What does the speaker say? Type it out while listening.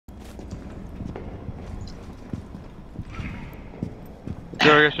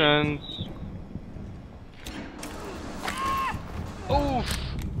Interrogations. Oof!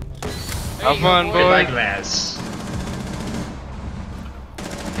 Have fun, boys. Goodbye, glass.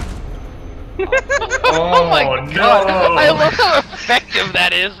 Oh my no. god! I love how effective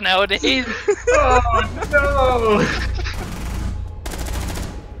that is nowadays! Oh no!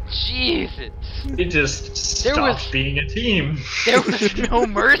 Jesus! It just There stopped was- being a team. There was no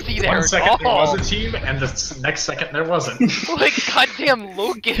mercy there One at second there all! was a team, and the next second there wasn't. Like goddamn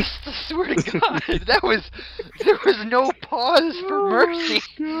locusts, I swear to god, there was no pause for mercy.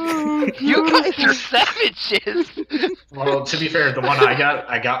 You guys are savages. Well, to be fair, the one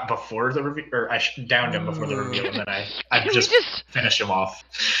I got before the reveal, or I downed him before the reveal, and then I Can we just finished him off.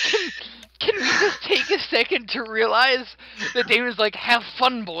 Can we just take a second to realize that Damon's like, have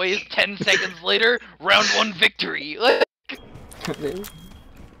fun, boys? 10 seconds later, round 1 victory. Like,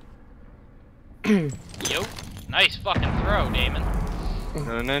 yo, nice fucking throw, Damon. Got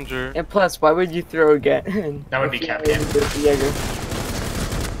an injury. And plus, why would you throw again? That would be If you Captain. already did the Jaeger.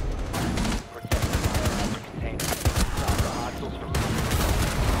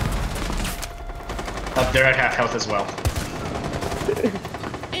 Up there at half health as well.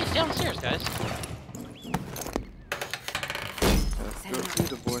 Hey, it's downstairs, guys. Go see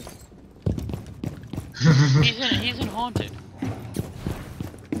the boy. He's in haunted.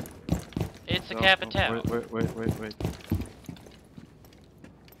 It's a Capital. Wait.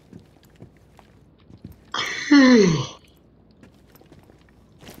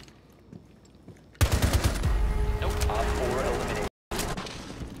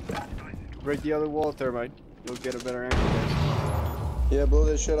 Break the other wall, Thermite. You'll get a better angle. Yeah, blow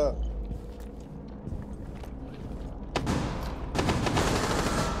that shit up.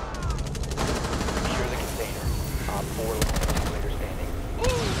 Secure the container. Op 4 operator standing.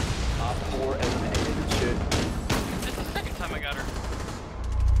 Op 4 eliminated. Shit. This is the second time I got her.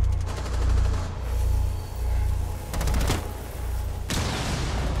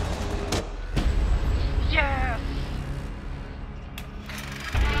 Yes!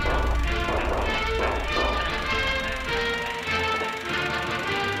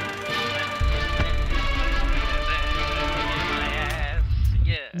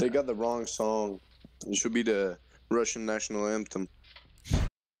 They got the wrong song. It should be the Russian national anthem.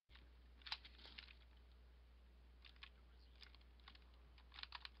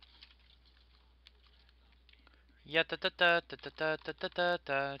 Yeah, da da da da da da da da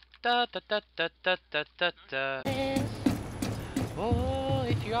da da da da da da da da. Oh,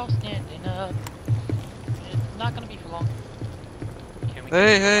 if you're all standing up, it's not gonna be for long. Can we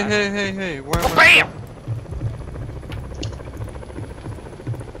Hey, where Oh, am I? bam!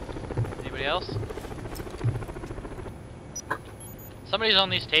 Anybody else? Somebody's on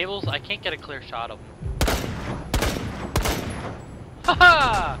these tables. I can't get a clear shot of them.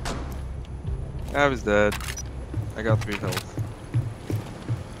 Haha! I was dead. I got 3 health.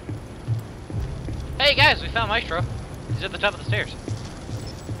 Hey guys, we found Maestro. He's at the top of the stairs.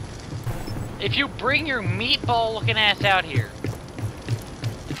 If you bring your meatball looking ass out here.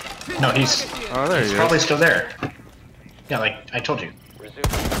 No, he's Oh, there he probably is. still there. Yeah, like I told you. Resume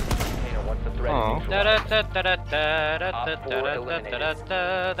container once the threat Oh. is Da da neutralized. da da da da da da da da da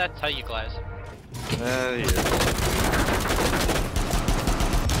da. That's how you glass. There he is.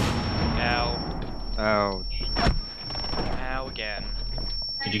 Ow. Ouch. Ow again.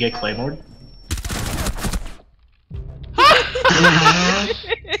 Did you get Clayboard?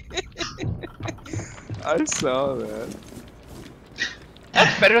 I saw that.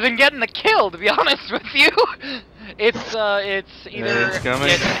 That's better than getting the kill, to be honest with you. It's either it's coming,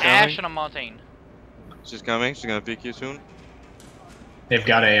 it's it's an Ash coming. and a Montaigne. She's coming. She's gonna pick you soon. They've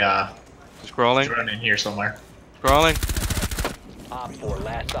got a She's crawling. drone in here somewhere. Crawling. Op 4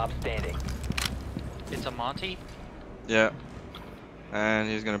 last stop standing. It's a Monty. Yeah. And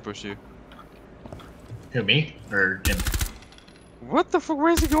he's gonna push you. Who, me or him? What the fuck?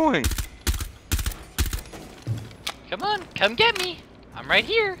 Where's he going? Come on, come get me. I'm right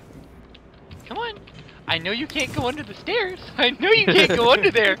here. Come on. I know you can't go under the stairs. I know you can't go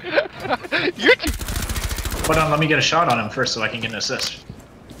under there. You're too. Hold on, let me get a shot on him first so I can get an assist.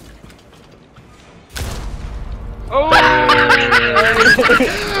 Oh!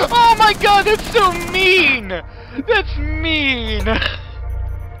 Oh my god, that's so mean! That's mean!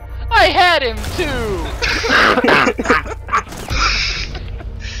 I had him too!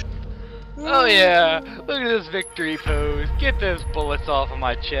 Oh yeah, look at this victory pose. Get those bullets off of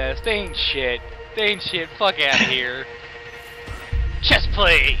my chest. They ain't shit. They ain't shit. Fuck out of here. Chest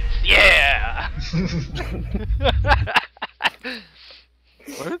plates! Yeah!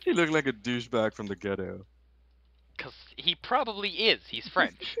 Why does he look like a douchebag from the ghetto? Because he probably is. He's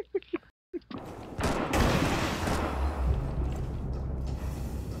French.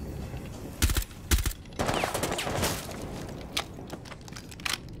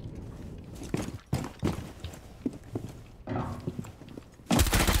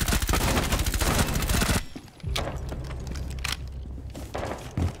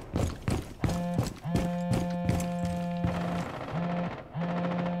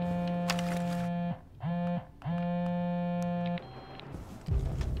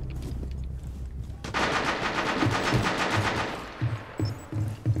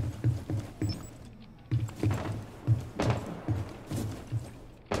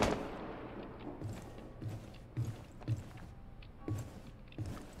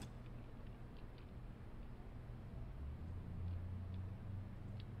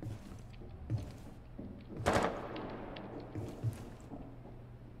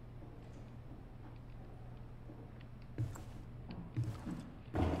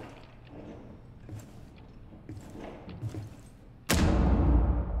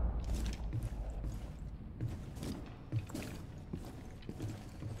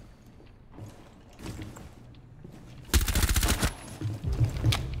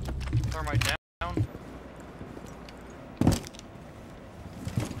 Thermite down.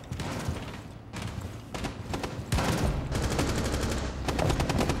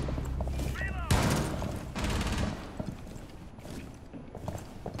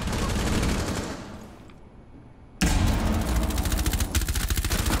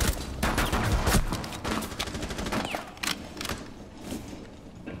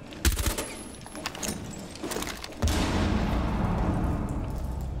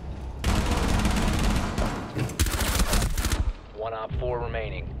 One op 4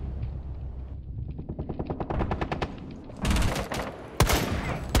 remaining.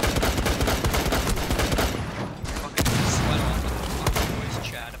 Fucking sweat off of the fucking voice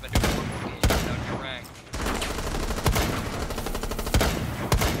chat if I do one more game without your rank.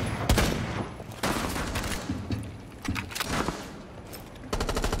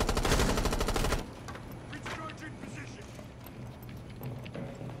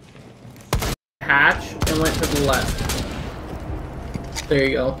 Hatch and went to the left. There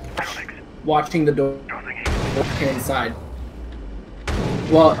you go. Watching the door hand side.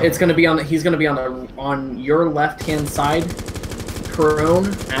 Well, it's gonna be on the, he's gonna be on your left hand side, prone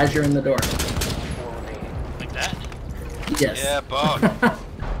as you're in the door. Like that? Yes. Yeah, bug.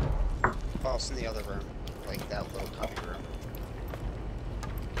 False in the other room, like that little cubby room.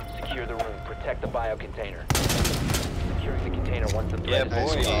 Secure the room. Protect the bio container. Securing the container once the Yeah, threat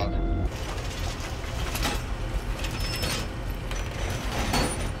is boy. resolved.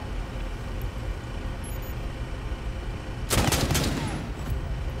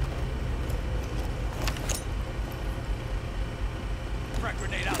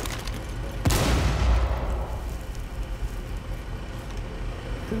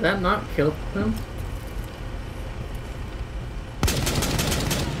 Did that not kill him?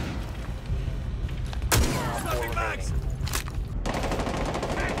 Op 4 remaining.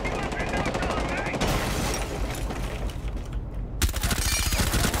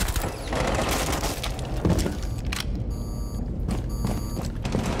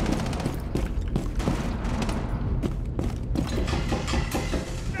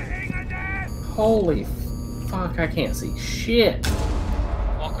 Holy fuck, I can't see shit.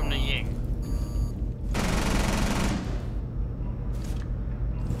 Welcome to Ying.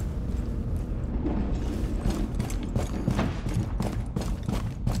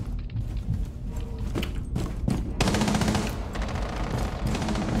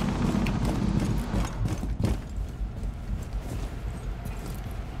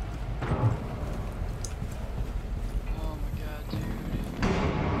 Oh my god, dude.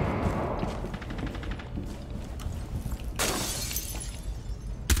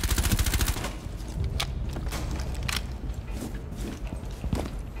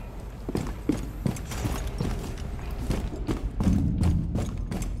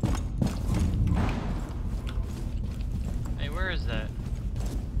 Hey, where is that?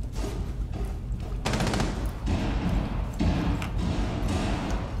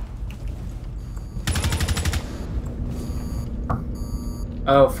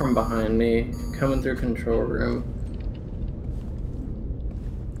 Oh, from behind me. Coming through control room.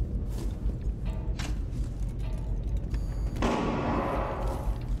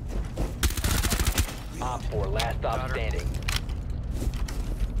 Op 4, last stop Got her. standing.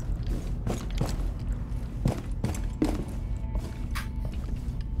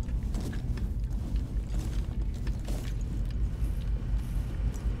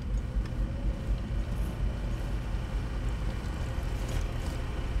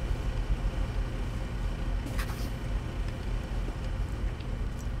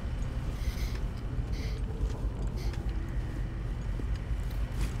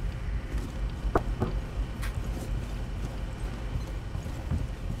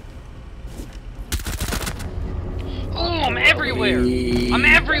 everywhere! I'm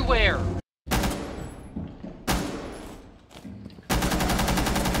everywhere!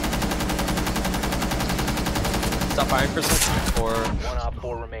 Stop firing for a second, or One op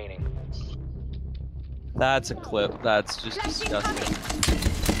 4 remaining. that's a clip. That's just disgusting.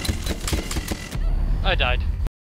 I died.